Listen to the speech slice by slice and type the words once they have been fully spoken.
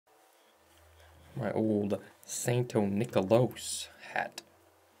My old Santo Nicolos hat.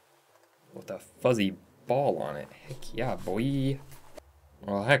 With a fuzzy ball on it. Heck yeah, boy.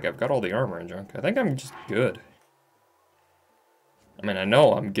 Well, heck, I've got all the armor and junk. I think I'm just good. I mean, I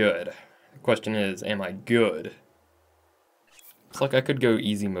know I'm good. The question is, am I good? It's like I could go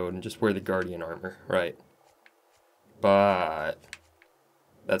easy mode and just wear the Guardian armor, right? But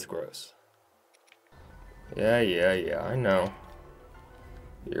that's gross. Yeah, I know.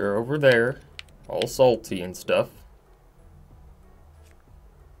 You're over there, all salty and stuff.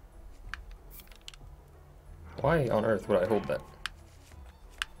 Why on earth would I hold that?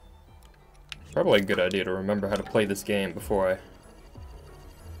 Probably a good idea to remember how to play this game before I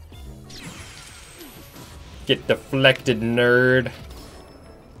get deflected, nerd.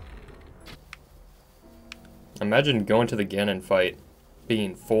 Imagine going to the Ganon fight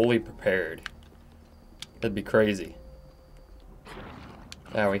being fully prepared. That'd be crazy.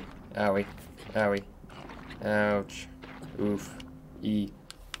 Owie, owie, owie. Ouch. Oof. E.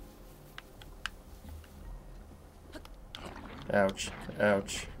 Ouch,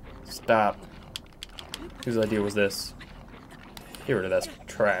 ouch. Stop. Whose idea was this? Get rid of that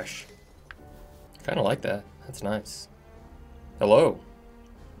trash. Kinda like that. That's nice. Hello.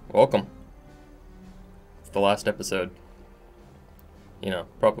 Welcome. It's the last episode. You know,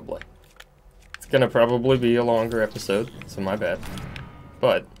 probably. It's gonna probably be a longer episode, so my bad.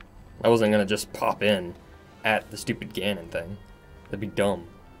 But I wasn't gonna just pop in at the stupid Ganon thing. That'd be dumb.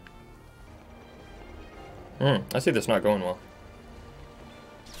 I see this not going well.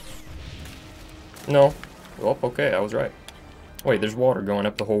 No. Well, okay, I was right. Wait, there's water going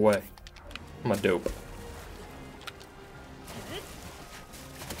up the whole way. I'm a dope.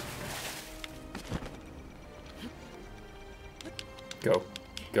 Go.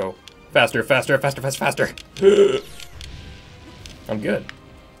 Go. Faster, faster, faster, faster, faster! I'm good.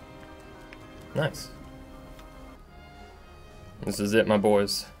 Nice. This is it, my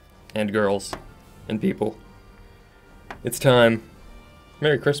boys. And girls. And people. It's time.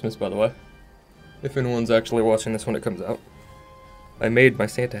 Merry Christmas, by the way. If anyone's actually watching this when it comes out. I made my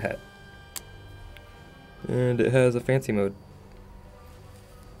Santa hat. And it has a fancy mode.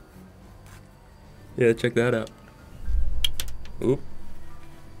 Yeah, check that out. Oop.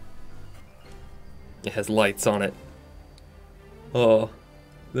 It has lights on it. Oh,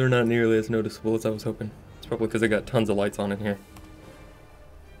 they're not nearly as noticeable as I was hoping. It's probably because I got tons of lights on in here.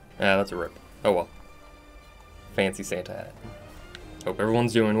 Ah, that's a rip. Oh well. Fancy Santa hat. Hope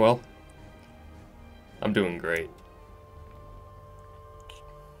everyone's doing well. I'm doing great.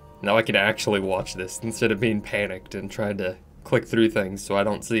 Now I can actually watch this instead of being panicked and trying to click through things so I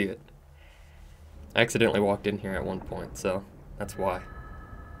don't see it. I accidentally walked in here at one point, so that's why.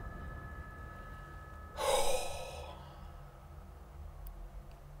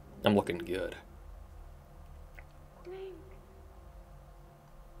 I'm looking good. Link.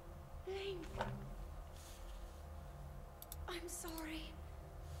 I'm sorry,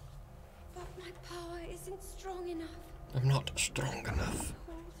 but my power isn't strong enough. I'm not strong enough.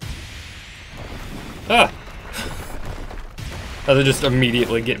 Ah! They just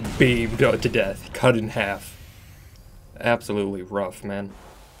immediately get beamed to death, cut in half. Absolutely rough, man.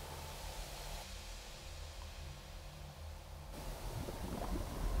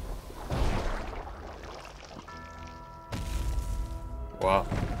 Wow.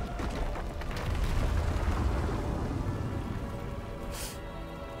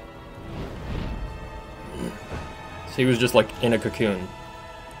 So he was just like in a cocoon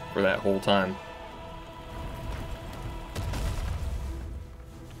for that whole time.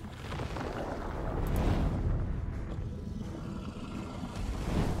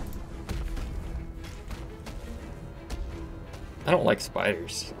 I don't like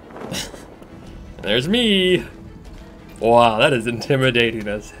spiders. There's me! Wow, that is intimidating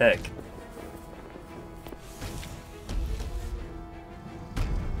as heck.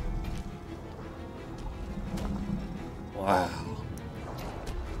 Wow.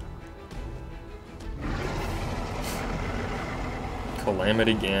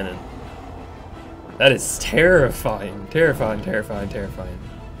 Calamity Ganon. That is terrifying. Terrifying, terrifying, terrifying.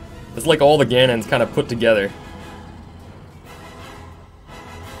 It's like all the Ganons kind of put together.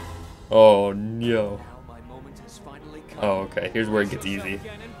 Oh no. Oh, okay. Here's where it gets easy.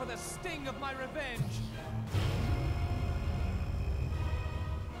 This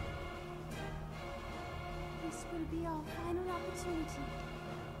will be our final opportunity.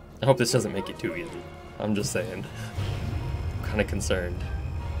 I hope this doesn't make it too easy. I'm just saying. I'm kind of concerned.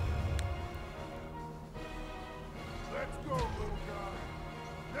 Let's go, little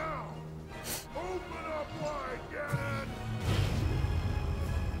guy. Now, open up wide, Ganon.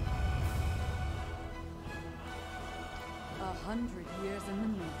 100 years in the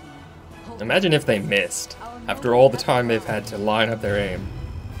making. Imagine if they missed, after all the time they've had to line up their aim.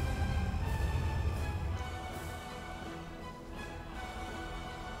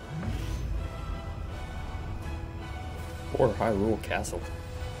 Or Hyrule Castle.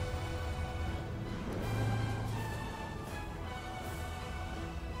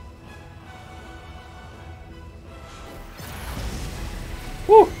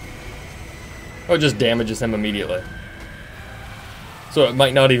 Whew! Oh, it just damages him immediately. So it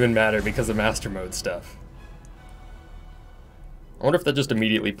might not even matter because of Master Mode stuff. I wonder if that just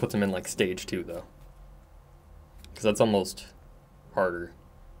immediately puts him in like stage 2 though. Because that's almost harder.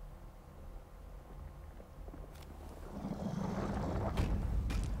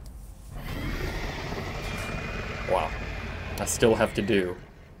 Wow. I still have to do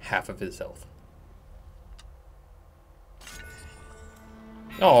half of his health.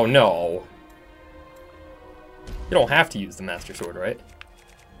 Oh no! You don't have to use the Master Sword, right?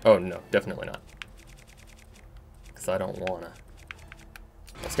 Oh no, definitely not. Because I don't wanna.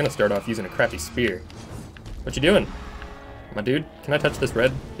 I was gonna start off using a crappy spear. What you doing? My dude, can I touch this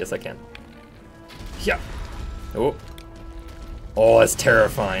red? Yes, I can. Yeah. Oh. Oh, that's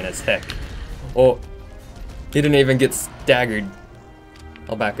terrifying as heck. Oh. He didn't even get staggered.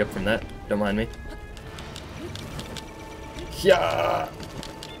 I'll back up from that. Don't mind me. Yeah.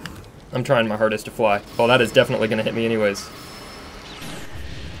 I'm trying my hardest to fly. Oh, that is definitely gonna hit me anyways.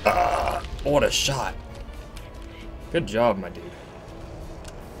 Ah, what a shot. Good job, my dude.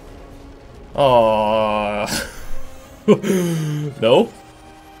 Oh. No?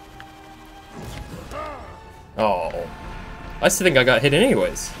 Oh. I still think I got hit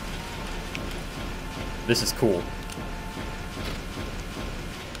anyways. This is cool.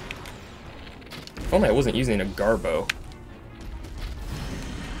 If only I wasn't using a Garbo.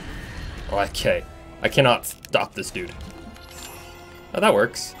 Okay. I cannot stop this dude. Oh, that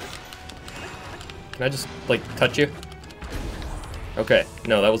works. Can I just, like, touch you? Okay.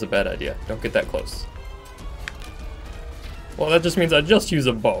 No, that was a bad idea. Don't get that close. Well, that just means I just use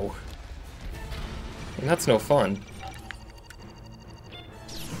a bow. And that's no fun.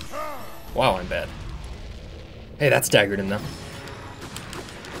 Wow, I'm bad. Hey, that staggered him though.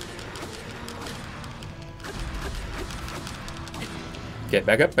 Okay,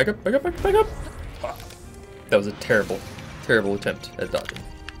 back up, back up, back up, back up, back up. Ah, that was a terrible, terrible attempt at dodging.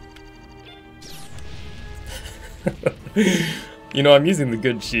 You know, I'm using the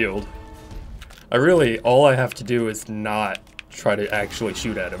good shield. All I have to do is not try to actually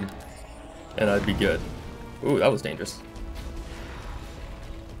shoot at him, and I'd be good. Ooh, that was dangerous.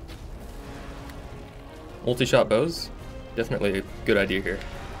 Multi-shot bows? Definitely a good idea here.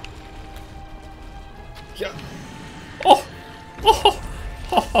 Yeah. Oh!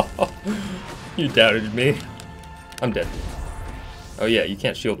 Oh! You doubted me. I'm dead. Oh yeah, you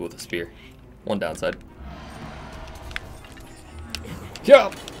can't shield with a spear. One downside.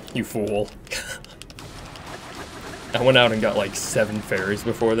 Yeah! You fool. I went out and got like 7 fairies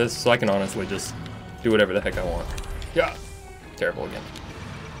before this, so I can honestly just do whatever the heck I want. Yeah! Terrible again.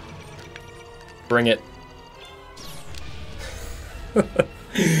 Bring it.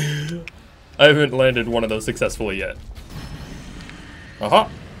 I haven't landed one of those successfully yet. Aha!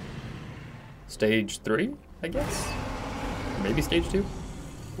 Stage 3, I guess? Maybe stage 2?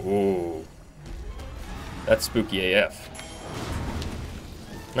 Ooh. That's spooky AF.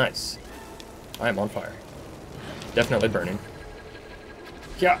 Nice. I am on fire. Definitely burning.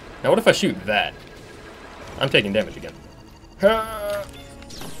 Yeah. Now what if I shoot that? I'm taking damage again.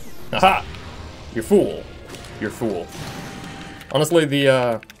 Aha! You're fool. You're fool. Honestly,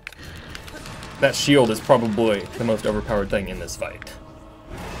 that shield is probably the most overpowered thing in this fight.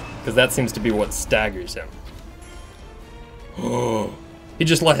 Because that seems to be what staggers him. Oh, he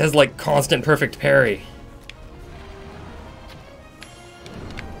just has like constant perfect parry.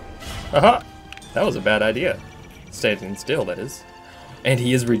 Aha! That was a bad idea. Standing still, that is. And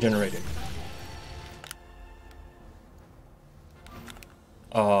he is regenerating.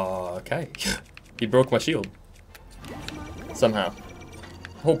 Okay. He broke my shield. Somehow.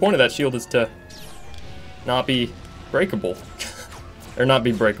 The whole point of that shield is to not be breakable. Or not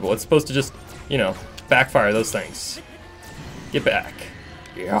be breakable. It's supposed to just, you know, backfire those things. Get back.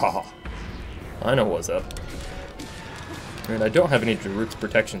 Yeah. I know what's up. And I don't have any roots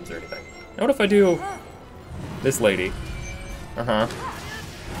protections or anything. Now what if I do this lady? Uh-huh.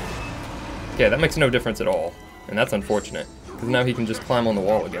 Okay, that makes no difference at all. And that's unfortunate. Because now he can just climb on the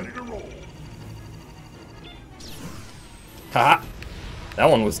wall again. Haha! That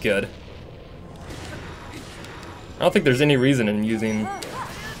one was good. I don't think there's any reason in using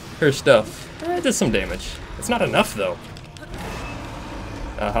her stuff. It does some damage. It's not enough, though.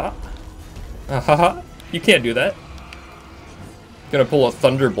 You can't do that. Gonna pull a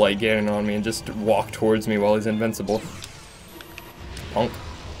Thunderblight Ganon on me and just walk towards me while he's invincible. Punk.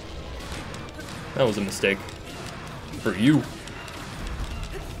 That was a mistake. For you.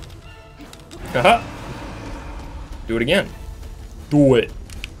 Haha. Do it again. Do it.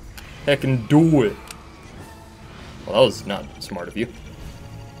 Heckin' do it. Well, that was not smart of you.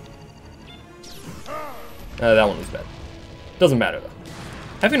 That one was bad. Doesn't matter though.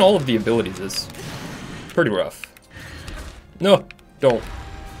 Having all of the abilities is pretty rough. No, don't.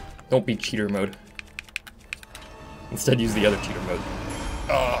 Don't be cheater mode. Instead use the other cheater mode.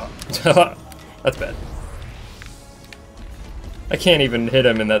 That's bad. I can't even hit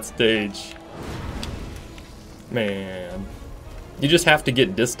him in that stage. Man. You just have to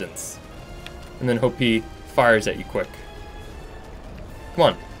get distance. And then hope he fires at you quick. Come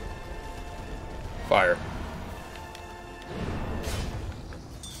on. Fire.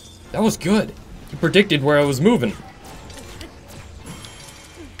 That was good. He predicted where I was moving.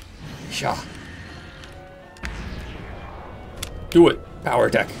 Sha. Do it. Power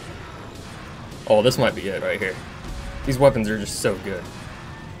attack. Oh, this might be it right here. These weapons are just so good.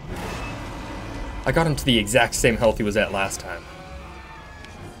 I got him to the exact same health he was at last time.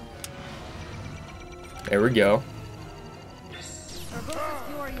 There we go.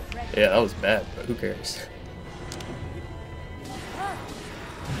 Yeah, that was bad, but who cares?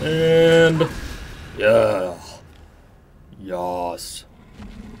 And yeah. Yas.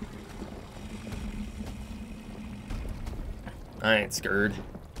 I ain't scared.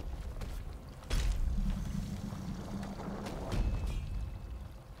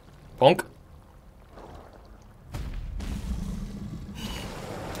 Punk.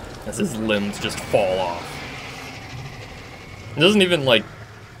 As his limbs just fall off. It doesn't even like,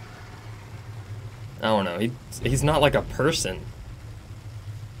 I don't know, he's not like a person.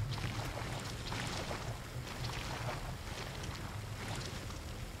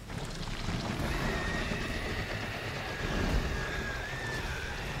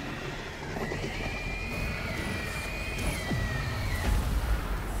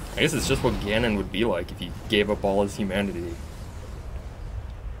 I guess it's just what Ganon would be like if he gave up all his humanity.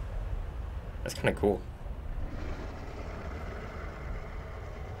 That's kind of cool.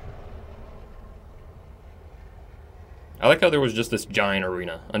 I like how there was just this giant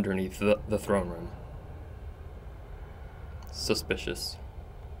arena underneath the throne room. Suspicious.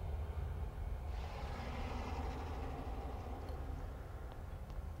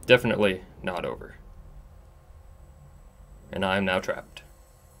 Definitely not over. And I am now trapped.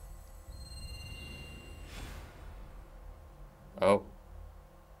 Oh.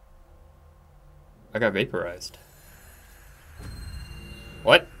 I got vaporized.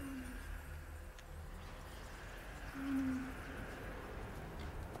 What?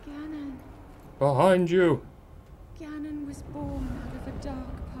 Ganon. Behind you. Ganon was born out of a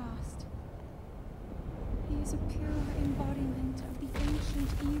dark past. He is a pure embodiment of the ancient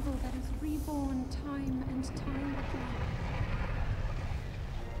evil that is reborn time and time again.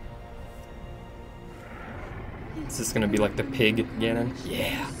 Is this gonna be like the pig Ganon?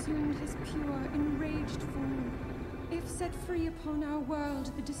 Yeah. Assumed his pure, enraged form. If set free upon our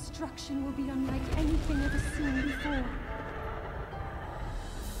world, the destruction will be unlike anything ever seen before.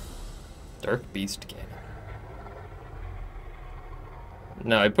 Dark Beast Ganon.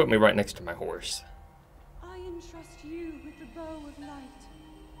 No, it put me right next to my horse. I entrust you with the bow of light,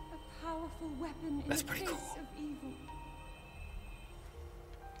 a powerful weapon in That's the pretty face cool. of evil.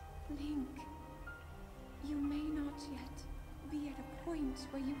 Link, you may not yet be at a point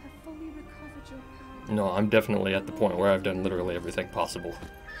where you have fully recovered your power. No, I'm definitely at the point where I've done literally everything possible.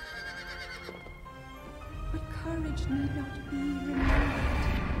 But courage need not be remembered,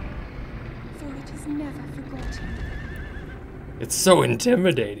 for it is never forgotten. It's so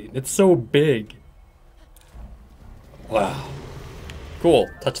intimidating. It's so big. Wow. Cool.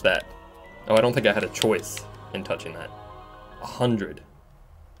 Touch that. Oh, I don't think I had a choice in touching that. 100.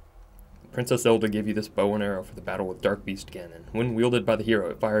 Princess Zelda gave you this bow and arrow for the battle with Dark Beast Ganon. When wielded by the hero,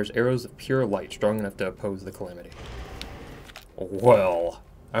 it fires arrows of pure light strong enough to oppose the calamity. Well,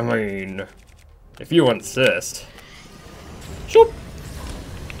 I mean, if you insist. Shoop!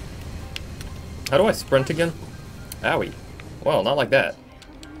 How do I sprint again? Owie. Well, not like that.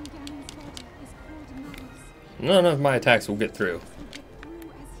 Covering Ganon's body is called malice. None of my attacks will get through. So get through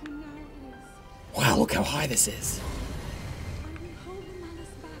as he now is. Wow, look how high this is. I will hold the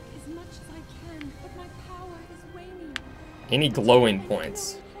malice back as much as I can, but my power is waning. Any glowing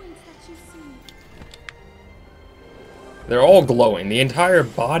points? Points that you see. They're all glowing. The entire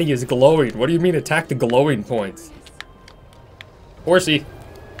body is glowing. What do you mean attack the glowing points? Horsey.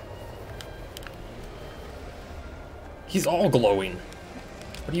 He's all glowing.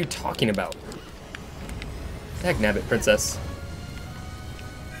 What are you talking about? Heck nabbit, princess.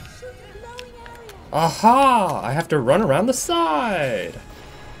 Aha! I have to run around the side.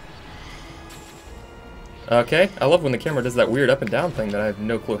 Okay, I love when the camera does that weird up and down thing that I have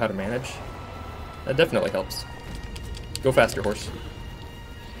no clue how to manage. That definitely helps. Go faster, horse.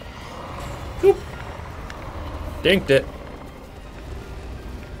 Boop. Dinked it.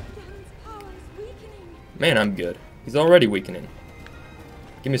 Man, I'm good. He's already weakening.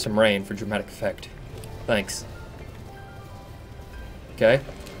 Give me some rain for dramatic effect. Thanks. Okay.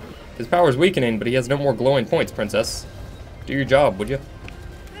 His power's weakening, but he has no more glowing points, princess. Do your job, would you?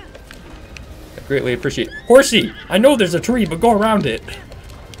 I greatly appreciate it. Horsey! I know there's a tree, but go around it.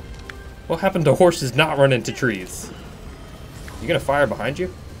 What happened to horses not run into trees? You gonna fire behind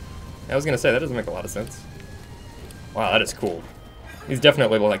you? I was gonna say, that doesn't make a lot of sense. Wow, that is cool. He's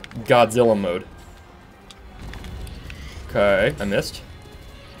definitely like Godzilla mode. Okay, I missed.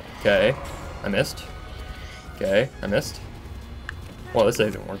 Okay, I missed. Okay, I missed. Well, this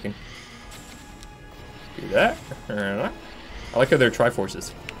isn't working. Do that. I like how they're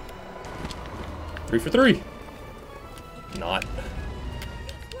Triforces. 3 for 3. Not.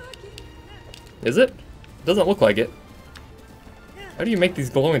 Is it? Doesn't look like it. How do you make these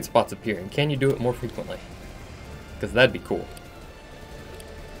glowing spots appear? And can you do it more frequently? Because that'd be cool.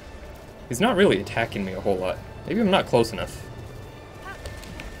 He's not really attacking me a whole lot. Maybe I'm not close enough.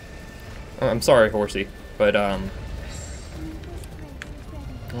 Oh, I'm sorry, horsey, but I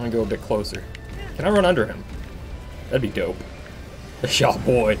want to go a bit closer. Can I run under him? That'd be dope. Oh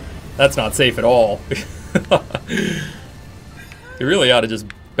boy, that's not safe at all. He really ought to just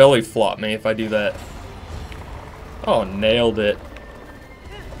belly flop me if I do that. Oh, nailed it.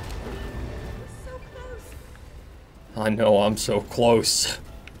 I know, I'm so close.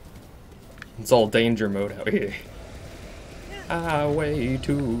 It's all danger mode out here. Highway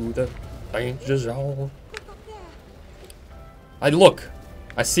to the danger zone.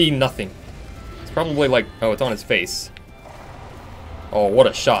 I see nothing. It's probably like, oh, it's on his face. Oh, what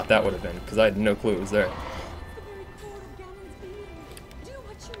a shot that would have been, because I had no clue it was there.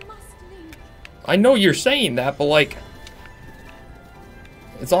 I know you're saying that, but like,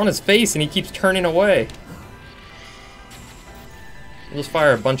 it's on his face and he keeps turning away. I'll just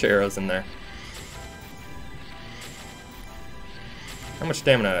fire a bunch of arrows in there. How much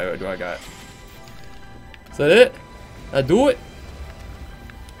stamina do I got? Is that it? I do it?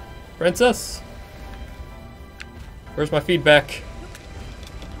 Princess? Where's my feedback?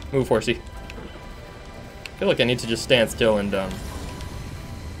 Move, horsey. I feel like I need to just stand still and,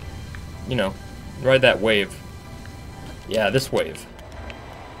 you know, ride that wave. Yeah, this wave.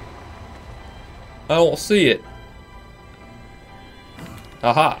 I don't see it.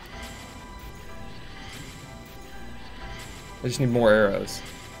 Aha! I just need more arrows.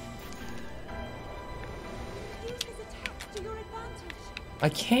 I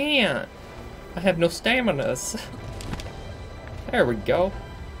can't! I have no staminas. There we go.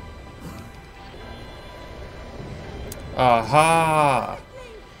 Aha!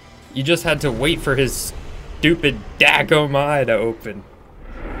 You just had to wait for his stupid daggum eye to open.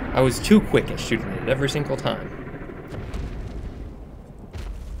 I was too quick at shooting it every single time.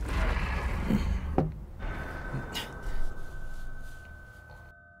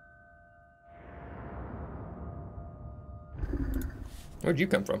 Where'd you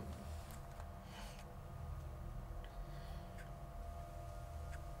come from?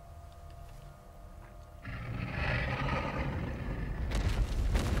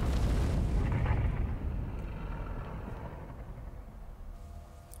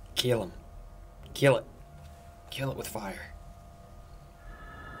 Kill him. Kill it. Kill it with fire.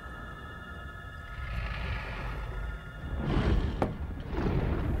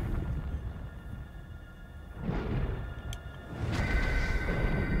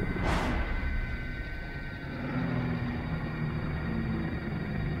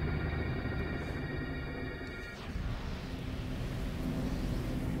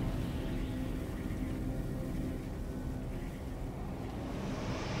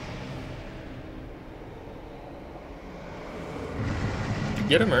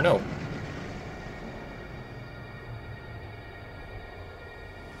 Get him or no?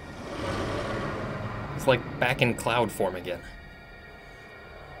 It's like back in cloud form again.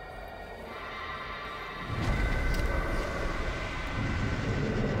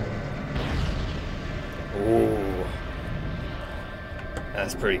 Ooh.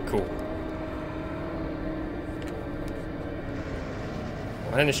 That's pretty cool.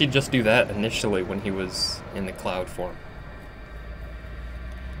 Why didn't she just do that initially when he was in the cloud form?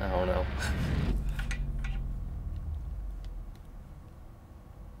 I don't know.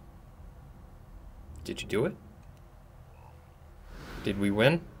 Did you do it? Did we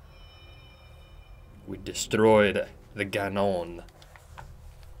win? We destroyed the Ganon.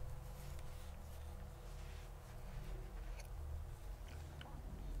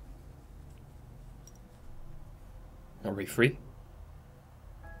 Are we free?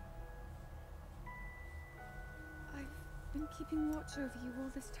 I've been keeping watch over you all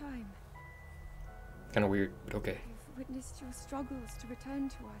this time. Kind of weird, but okay. I've witnessed your struggles to return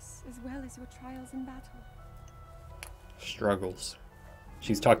to us, as well as your trials in battle. Struggles.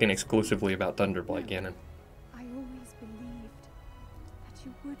 She's talking exclusively about Thunderblight Ganon. I always believed that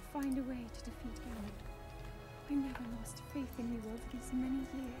you would find a way to defeat Ganon. I never lost faith in you over these many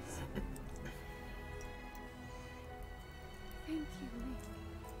years. Thank you, Link.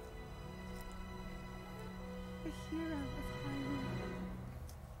 The hero of Hyrule.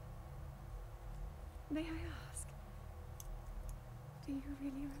 May I ask, do you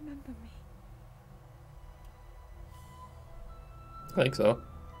really remember me? I think so.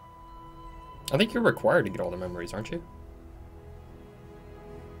 I think you're required to get all the memories, aren't you?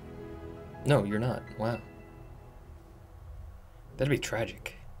 No, you're not. Wow. That'd be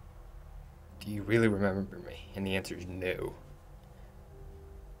tragic. Do you really remember me? And the answer is no.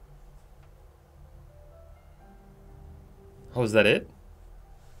 Oh, is that it?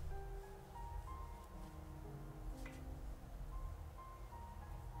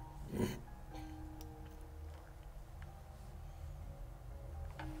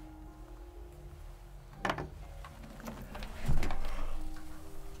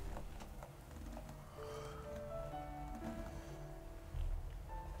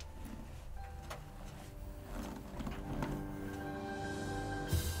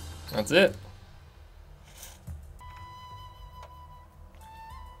 That's it.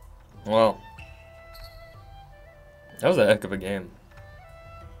 Well, that was a heck of a game.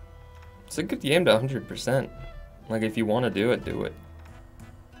 It's a good game to 100%. Like, if you want to do it, do it.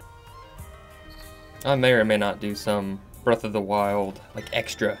 I may or may not do some Breath of the Wild, like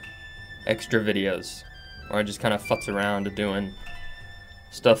extra videos, where I just kind of futz around doing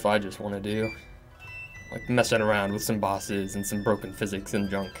stuff I just want to do. Like messing around with some bosses and some broken physics and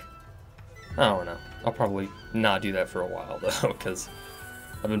junk. I don't know. I'll probably not do that for a while, though, because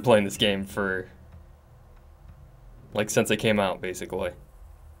I've been playing this game for, like, since it came out, basically.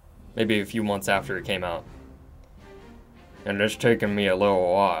 Maybe a few months after it came out. And it's taken me a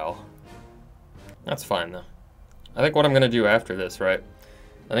little while. That's fine, though. I think what I'm going to do after this, right?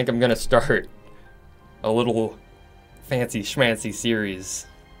 I think I'm going to start a little fancy schmancy series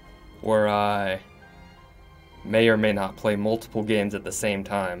where I may or may not play multiple games at the same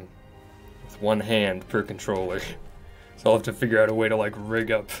time. With one hand per controller. So I'll have to figure out a way to, like,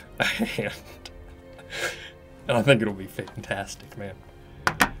 rig up a hand. And I think it'll be fantastic, man.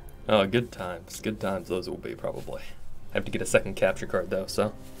 Oh, good times. Good times those will be, probably. I have to get a second capture card, though,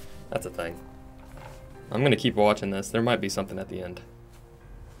 so that's a thing. I'm gonna keep watching this. There might be something at the end.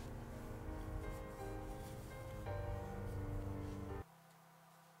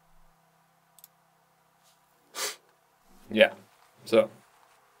 Yeah, so.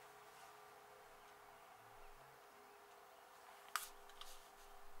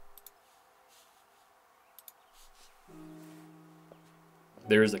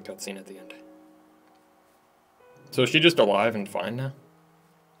 There is a cutscene at the end. So is she just alive and fine now?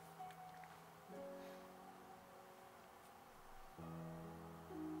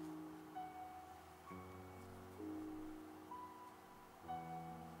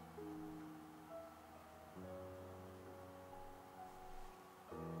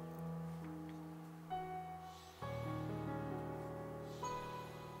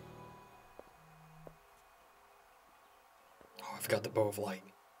 Oh, I've got the Bow of Light.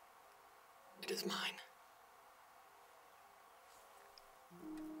 It is mine.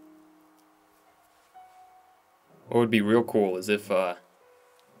 What would be real cool is if, now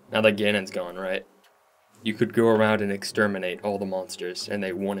that Ganon's gone, right? You could go around and exterminate all the monsters and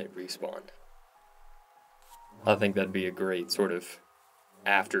they wouldn't respawn. I think that'd be a great sort of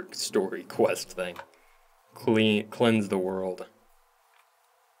after-story quest thing. Cleanse the world.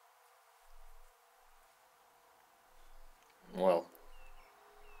 Well.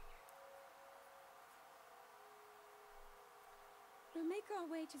 We'll make our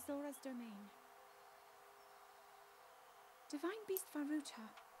way to Zora's domain. Divine Beast Faruta.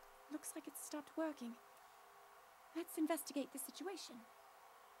 Looks like it's stopped working. Let's investigate the situation.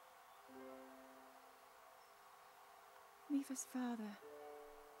 Mifa's father.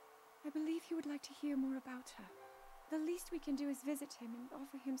 I believe he would like to hear more about her. The least we can do is visit him and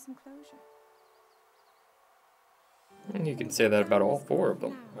offer him some closure. And you can say that about all four of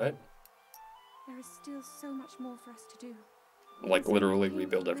them, right? there is still so much more for us to do. Like So literally many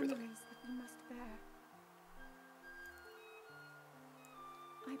rebuild painful everything. memories that we must bear.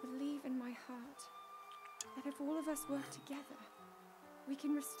 I believe in my heart that if all of us work together, we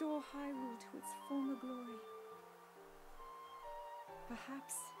can restore Hyrule to its former glory.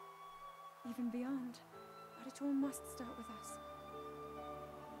 Perhaps even beyond, but it all must start with us.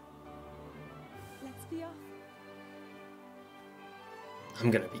 Let's be off.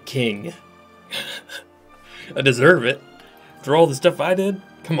 I'm gonna be king. I deserve it. After all the stuff I did?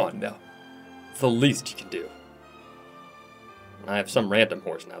 Come on now. It's the least you can do. And I have some random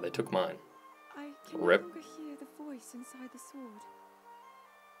horse now. They took mine. I can Rip. no longer hear the voice inside the sword.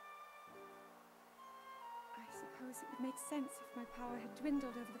 I suppose it would make sense if my power had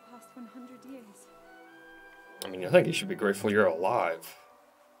dwindled over the past 100 years. I mean, I think you should be grateful you're alive.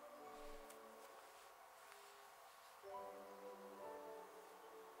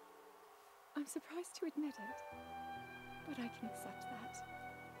 I'm surprised to admit it, but I can accept that.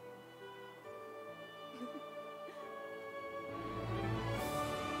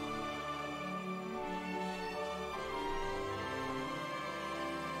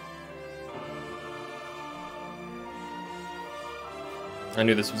 I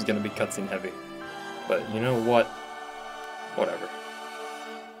knew this was going to be cutscene heavy. But you know what? Whatever.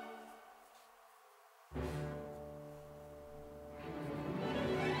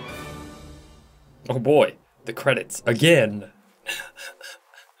 Oh boy, the credits again.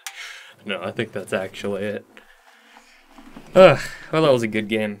 No, I think that's actually it. Well, that was a good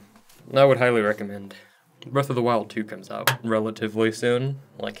game. I would highly recommend. Breath of the Wild 2 comes out relatively soon.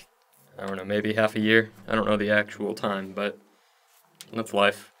 Like, I don't know, maybe half a year. I don't know the actual time, but that's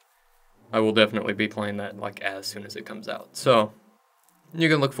life. I will definitely be playing that, like, as soon as it comes out. So, you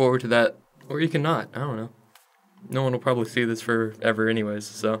can look forward to that, or you can not. I don't know. No one will probably see this forever anyways,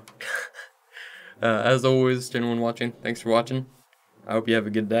 so. As always, to anyone watching, thanks for watching. I hope you have a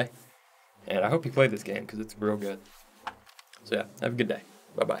good day. And I hope you play this game, because it's real good. So yeah, have a good day.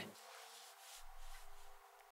 Bye-bye.